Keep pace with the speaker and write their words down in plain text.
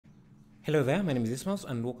Hello there, my name is Ismail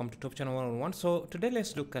and welcome to Top Channel 101. So today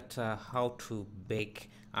let's look at how to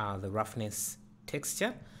bake the roughness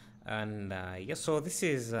texture. And yes, so this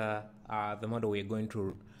is the model we're going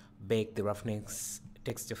to bake the roughness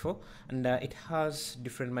texture for. And it has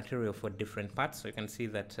different material for different parts. So you can see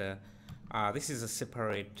that this is a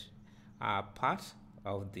separate part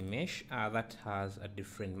of the mesh that has a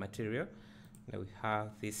different material. Now we have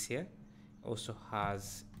this here, also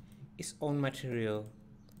has its own material,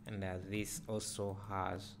 and this also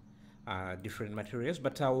has different materials,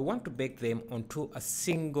 but we want to bake them onto a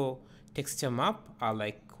single texture map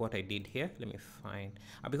like what I did here. Let me find,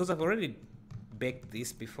 because I've already baked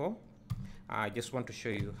this before, I just want to show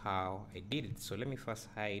you how I did it. So let me first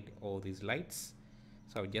hide all these lights.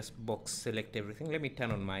 So I'll just box select everything. Let me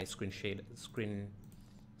turn on my screen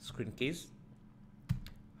keys,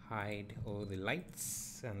 hide all the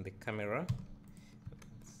lights and the camera,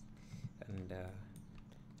 and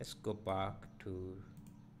let's go back to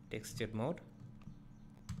textured mode.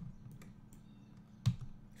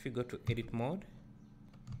 If you go to edit mode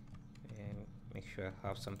and make sure I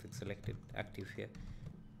have something selected active here,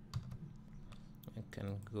 I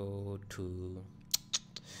can go to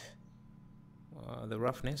the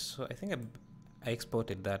roughness. So I think I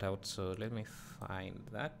exported that out, so let me find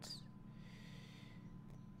that.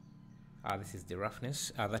 This is the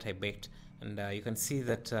roughness that I baked, and you can see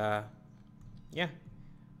that yeah,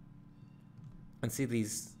 and see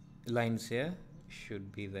these lines here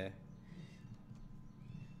should be there.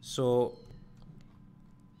 So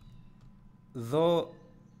though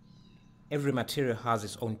every material has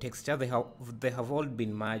its own texture, they have all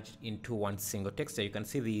been merged into one single texture. You can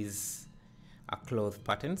see these cloth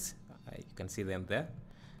patterns, you can see them there,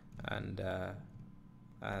 and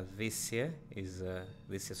this here is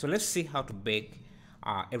this here. So let's see how to bake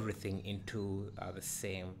everything into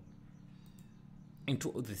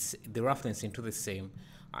the roughness into the same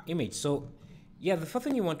image. So yeah, the first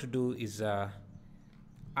thing you want to do is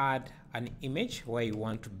add an image where you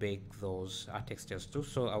want to bake those textures to.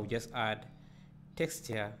 So I'll just add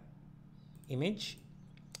texture image,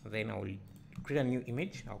 then I will create a new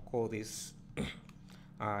image. I'll call this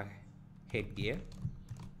headgear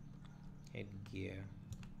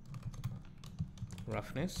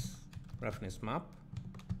roughness map.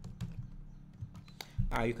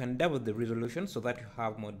 You can double the resolution so that you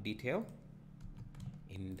have more detail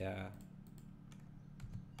in the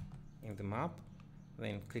map,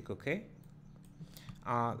 then click OK.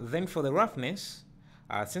 Then for the roughness,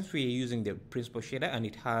 since we are using the principal shader and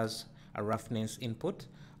it has a roughness input,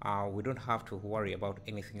 we don't have to worry about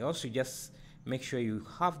anything else. You just make sure you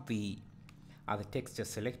have the texture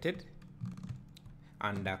selected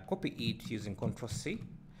and copy it using Ctrl C,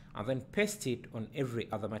 and then paste it on every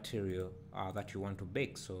other material that you want to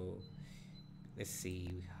bake. So let's see,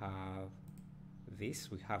 we have this,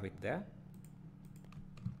 we have it there,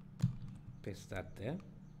 paste that there,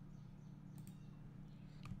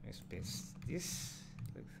 let's paste this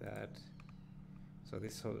like that. So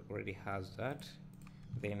this already has that,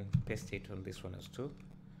 then paste it on this one as too.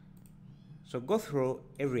 So go through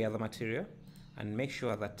every other material and make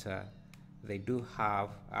sure that they do have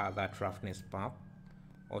that roughness map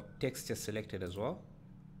or texture selected as well.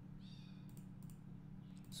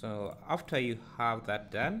 So after you have that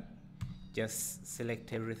done, just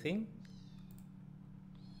select everything,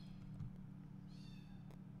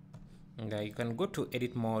 and you can go to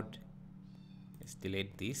edit mode. Let's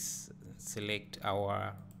delete this, select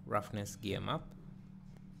our roughness gear map.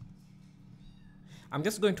 I'm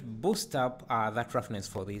just going to boost up that roughness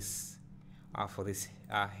for this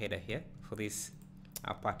header here, for this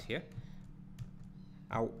part here.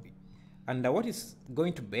 And what is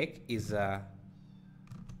going to bake is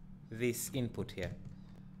this input here.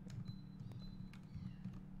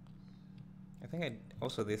 I think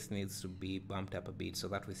also this needs to be bumped up a bit so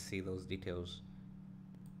that we see those details.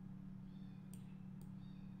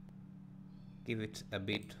 Give it a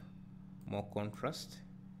bit more contrast.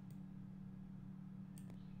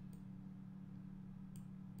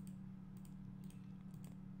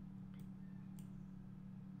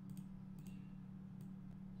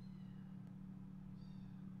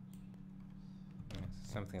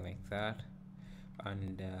 Something like that.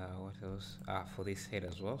 And what else? For this head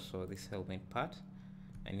as well, so this helmet part,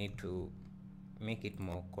 I need to make it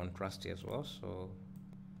more contrasty as well, so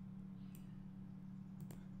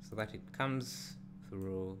that it comes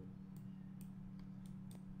through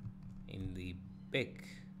in the bake.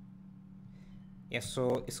 Yes,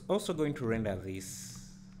 so it's also going to render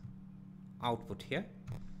this output here.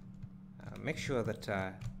 Make sure that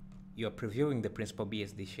you're previewing the principal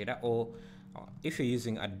BSD shader, or if you're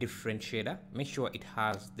using a different shader, make sure it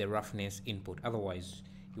has the roughness input, otherwise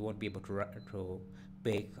you won't be able to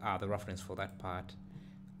bake the roughness for that part.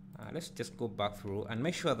 Let's just go back through and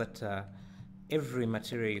make sure that every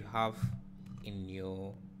material you have in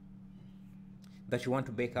your that you want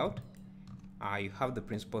to bake out, you have the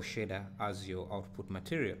principal shader as your output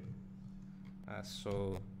material.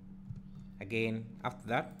 So again, after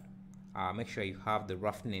that, make sure you have the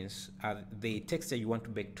roughness, the texture you want to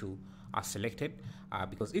bake to are selected,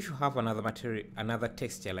 because if you have another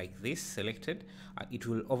texture like this selected, it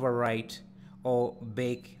will overwrite or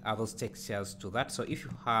bake those textures to that. So if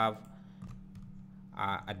you have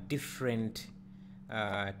a different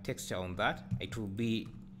texture on that, it will be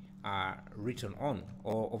written on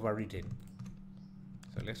or overwritten.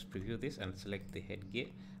 So let's preview this and select the headgear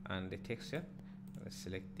and the texture. Let's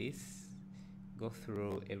select this, go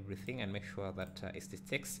through everything and make sure that it's the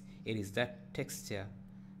text, it is that texture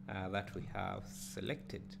that we have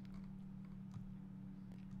selected.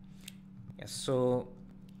 Yeah, so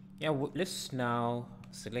yeah, let's now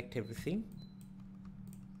select everything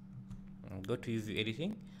and go to UV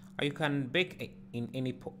editing. You can bake in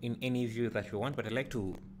any view that you want, but I like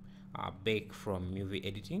to bake from UV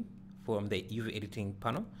editing, from the UV editing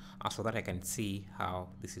panel, so that I can see how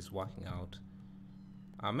this is working out.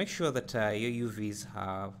 Make sure that your UVs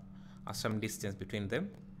have some distance between them.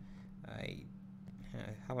 I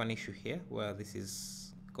have an issue here where this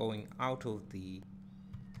is going out of the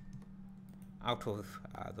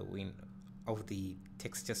wind of the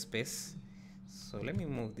texture space. So let me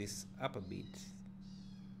move this up a bit.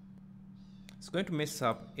 It's going to mess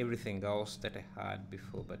up everything else that I had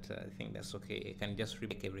before, but I think that's okay. I can just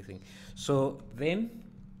remake everything. So then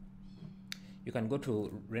you can go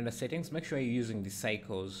to render settings. Make sure you're using the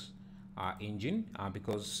cycles engine,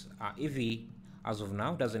 because Eevee as of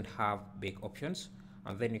now doesn't have bake options.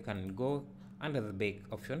 And then you can go under the bake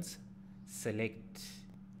options, select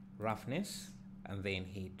roughness, and then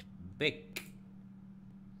hit bake.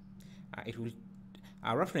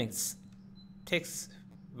 Roughness takes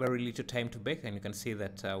very little time to bake, and you can see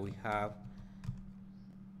that we have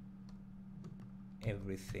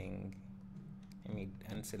everything. Let me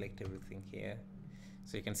unselect everything here,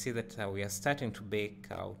 so you can see that we are starting to bake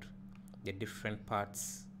out the different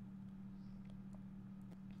parts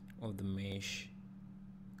of the mesh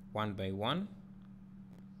one by one.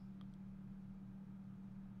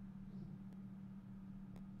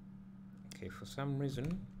 Okay, for some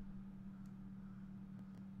reason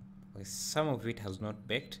some of it has not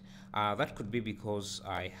baked. That could be because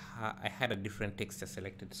I had a different texture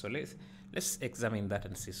selected. So let's examine that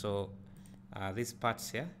and see. So these parts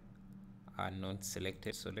here are not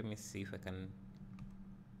selected. So let me see if I can.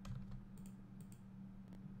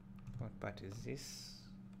 What part is this?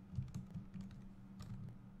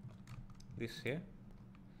 This here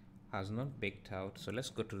has not baked out. So let's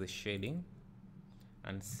go to the shading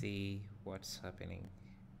and see what's happening.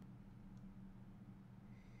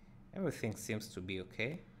 Everything seems to be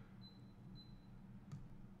okay.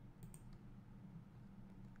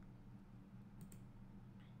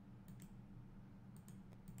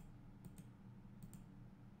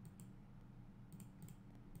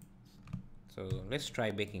 So let's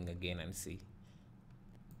try baking again and see,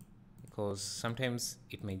 because sometimes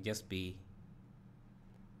it may just be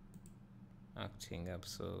acting up.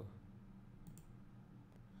 So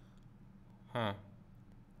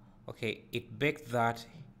okay, it baked that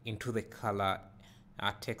into the color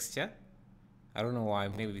texture. I don't know why,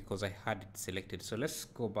 maybe because I had it selected. So let's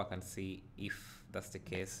go back and see if that's the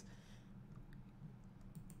case.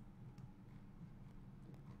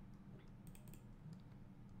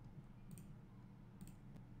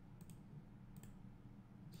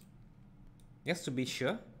 Just to be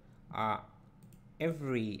sure,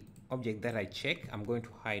 every object that I check, I'm going to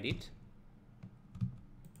hide it.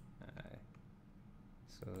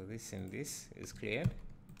 So this and this is cleared.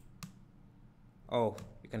 Oh,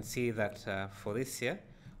 you can see that for this here,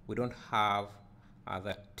 we don't have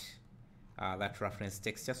that reference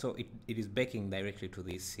texture, so it is baking directly to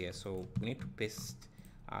this here. So we need to paste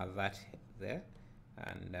that there,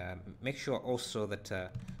 and make sure also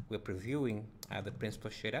that we're previewing the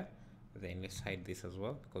principal shader. Then let's hide this as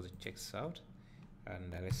well because it checks out,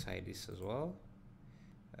 and let's hide this as well.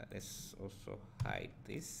 Let's also hide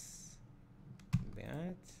this,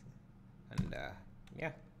 that, and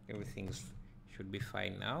yeah, everything should be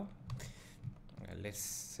fine now. Let's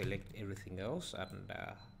select everything else and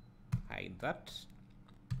hide that,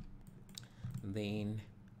 then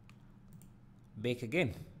bake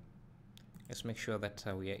again. Let's make sure that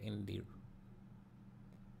we are in the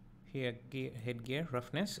headgear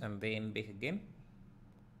roughness, and then bake again.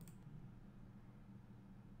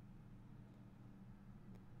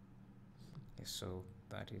 Okay, so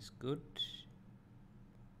that is good.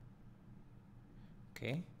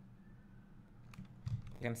 Okay,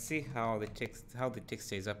 you can see how the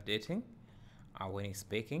texture is updating when it's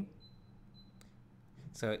baking.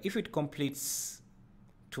 So if it completes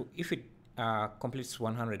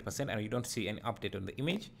 100% and you don't see any update on the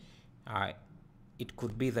image, it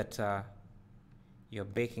could be that you're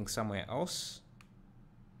baking somewhere else.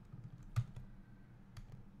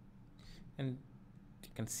 And you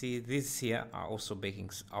can see these here are also baking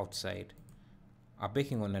outside, are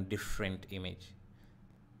baking on a different image.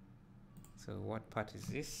 So what part is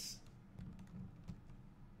this?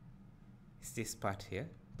 It's this part here.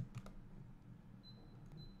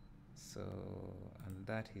 So, and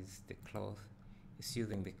that is the cloth. It's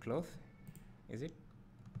using the cloth, is it?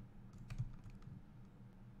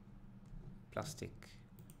 Plastic.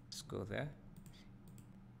 Let's go there.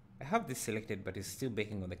 I have this selected, but it's still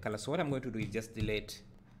baking on the color. So what I'm going to do is just delete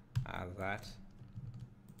that.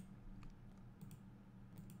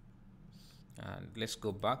 And let's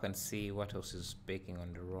go back and see what else is baking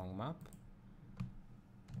on the wrong map.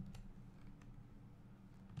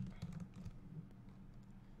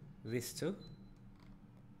 These two.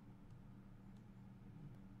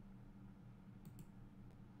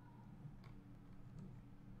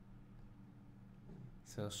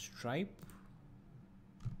 So stripe.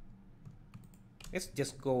 Let's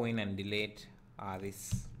just go in and delete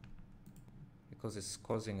this, because it's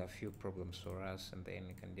causing a few problems for us, and then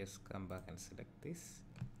you can just come back and select this.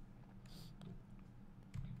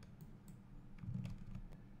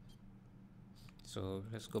 So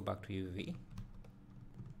let's go back to UV.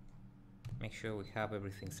 Make sure we have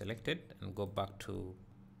everything selected and go back to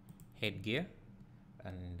headgear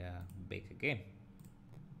and bake again.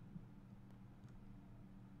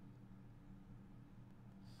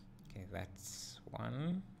 Okay, that's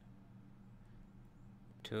 1,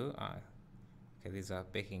 2. Okay, these are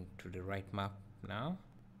baking to the right map now.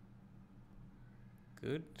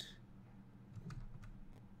 Good.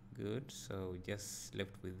 Good. So we just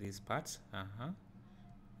left with these parts.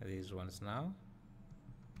 These ones now.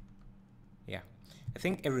 Yeah, I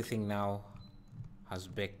think everything now has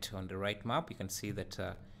baked on the right map. You can see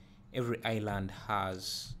that every island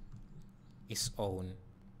has its own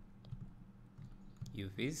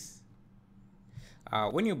UVs.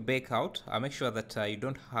 When you bake out, make sure that you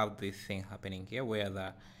don't have this thing happening here where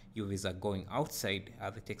the UVs are going outside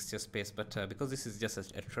the texture space, but because this is just a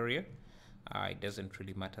tutorial, it doesn't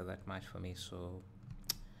really matter that much for me, so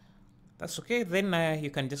that's okay. Then you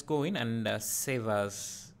can just go in and save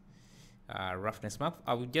as roughness map.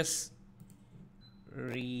 I will just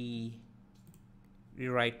rewrite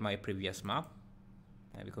my previous map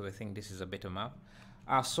because I think this is a better map.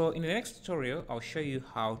 So in the next tutorial, I'll show you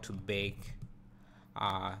how to bake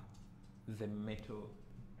the metal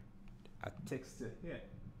texture here,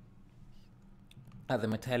 the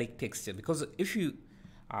metallic texture. Because if you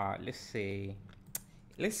let's say,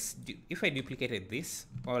 if I duplicated this,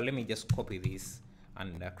 or let me just copy this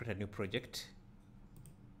and create a new project.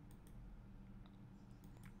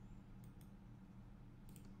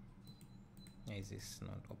 Is this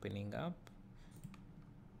not opening up?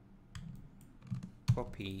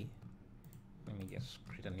 Copy. Let me just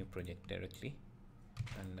create a new project directly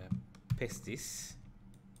and paste this.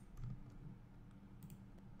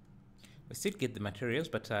 We still get the materials,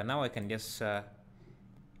 but now I can just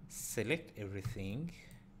select everything.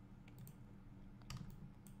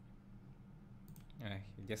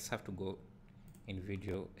 You just have to go in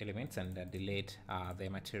video elements and delete the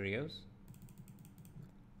materials.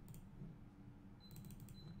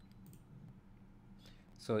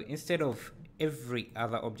 So instead of every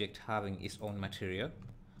other object having its own material,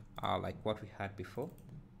 like what we had before,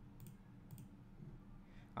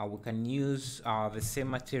 we can use the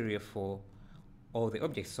same material for all the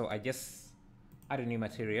objects. So I just add a new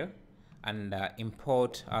material and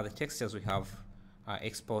import the textures we have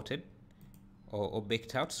exported or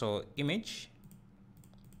baked out. So image,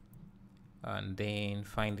 and then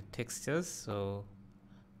find the textures. So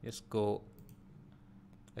just go,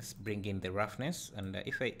 let's bring in the roughness, and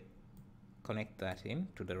if I connect that in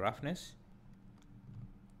to the roughness,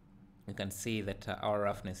 you can see that our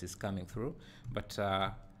roughness is coming through, but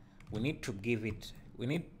we need to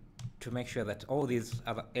make sure that all these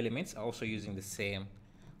other elements are also using the same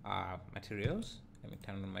materials. Let me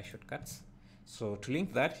turn on my shortcuts. So to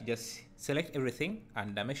link that, just select everything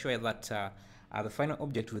and make sure that the final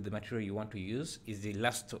object with the material you want to use is the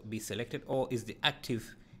last to be selected, or is the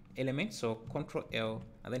active element. So Control L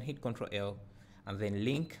and then hit Control L and then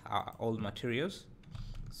link all materials.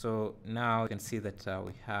 So now you can see that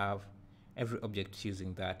we have every object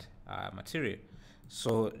using that material.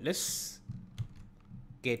 So let's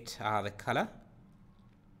get the color.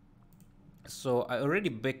 So I already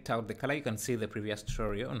baked out the color. You can see the previous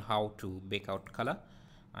tutorial on how to bake out color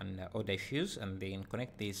and or diffuse, and then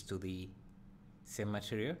connect this to the same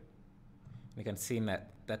material. You can see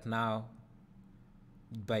that now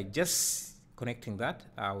by just connecting that,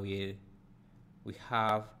 we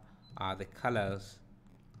have the color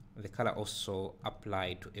also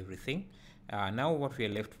applied to everything. Now what we are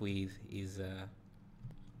left with is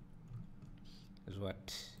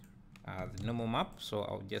what the normal map. So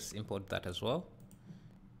I'll just import that as well.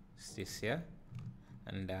 It's this here,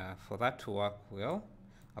 and for that to work well,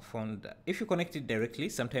 I found if you connect it directly,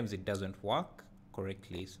 sometimes it doesn't work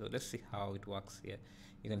correctly. So let's see how it works here.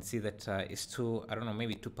 You can see that it's too, I don't know,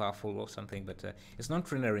 maybe too powerful or something, but it's not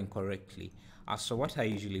rendering correctly. So what I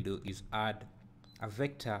usually do is add a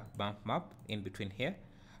vector bump map in between here.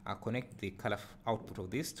 I'll connect the color output of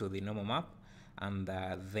this to the normal map, and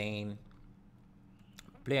then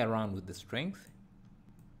play around with the strength.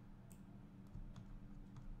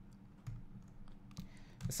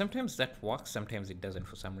 Sometimes that works, sometimes it doesn't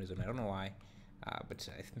for some reason. I don't know why, but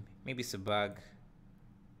maybe it's a bug.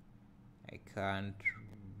 I can't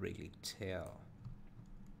really tell.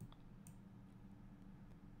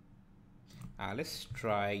 Let's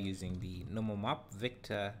try using the normal map,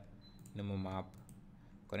 vector normal map,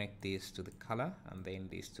 connect this to the color and then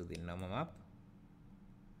this to the normal map.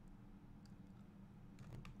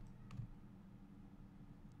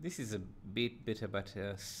 This is a bit better, but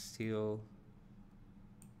still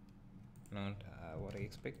not what I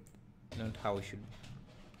expect, not how we should.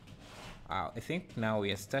 I think now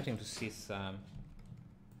we are starting to see some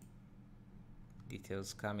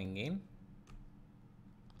details coming in.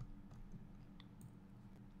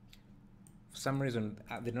 For some reason,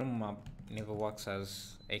 the normal map never works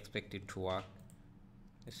as I expect it to work.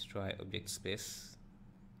 Let's try object space.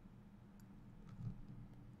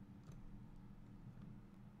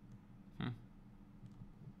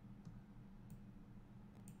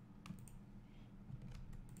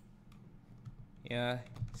 Yeah,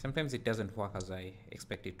 sometimes it doesn't work as I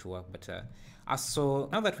expect it to work, but so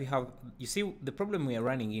now that we have, you see, the problem we are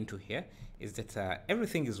running into here is that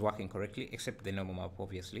everything is working correctly except the normal map,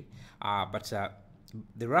 obviously, but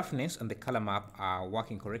the roughness and the color map are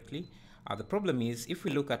working correctly. The problem is, if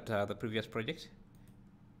we look at the previous project,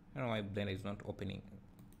 I don't know why Blender is not opening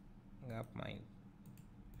up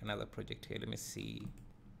another project here. Let me see.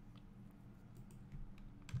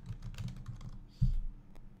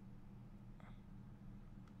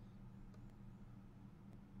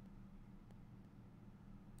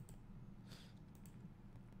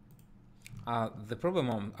 The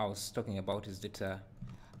problem I was talking about is that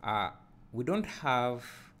we don't have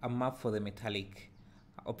a map for the metallic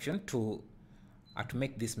option to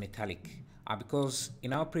make this metallic, because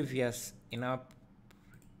in our previous,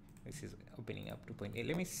 this is opening up 2.8.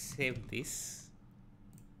 Let me save this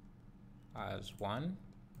as 1,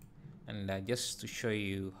 and just to show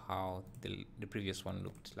you how the previous one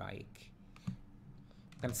looked like.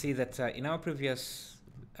 You can see that in our previous,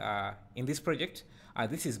 in this project,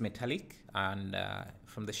 this is metallic, and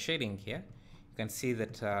from the shading here, you can see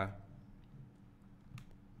that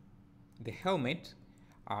the helmet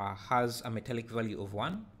has a metallic value of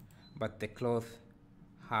 1, but the cloth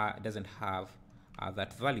doesn't have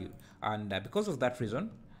that value, and because of that reason,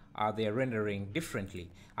 they are rendering differently.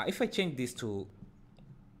 If I change this to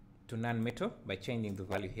non-metal by changing the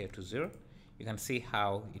value here to 0, you can see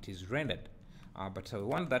how it is rendered, but I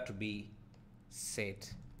want that to be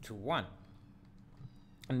set to 1.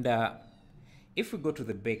 And if we go to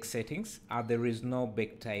the bake settings, there is no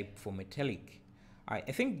bake type for metallic. I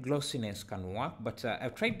think glossiness can work, but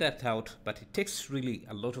I've tried that out, but it takes really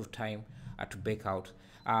a lot of time to bake out.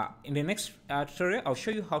 In the next tutorial, I'll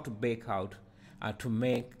show you how to bake out to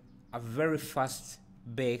make a very fast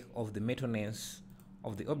bake of the metalness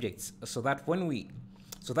of the objects, so that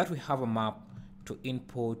we have a map to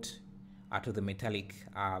input to the metallic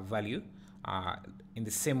value in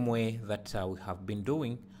the same way that we have been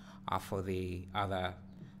doing for the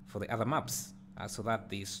other maps, so that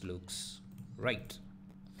this looks right.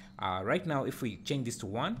 Right now, if we change this to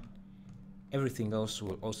 1, everything else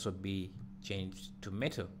will also be changed to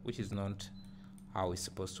metal, which is not how it's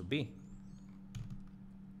supposed to be.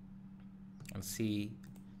 And see,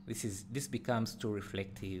 this becomes too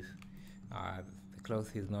reflective. The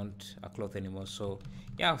cloth is not a cloth anymore. So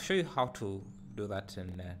yeah, I'll show you how to do that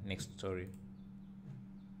in the next tutorial.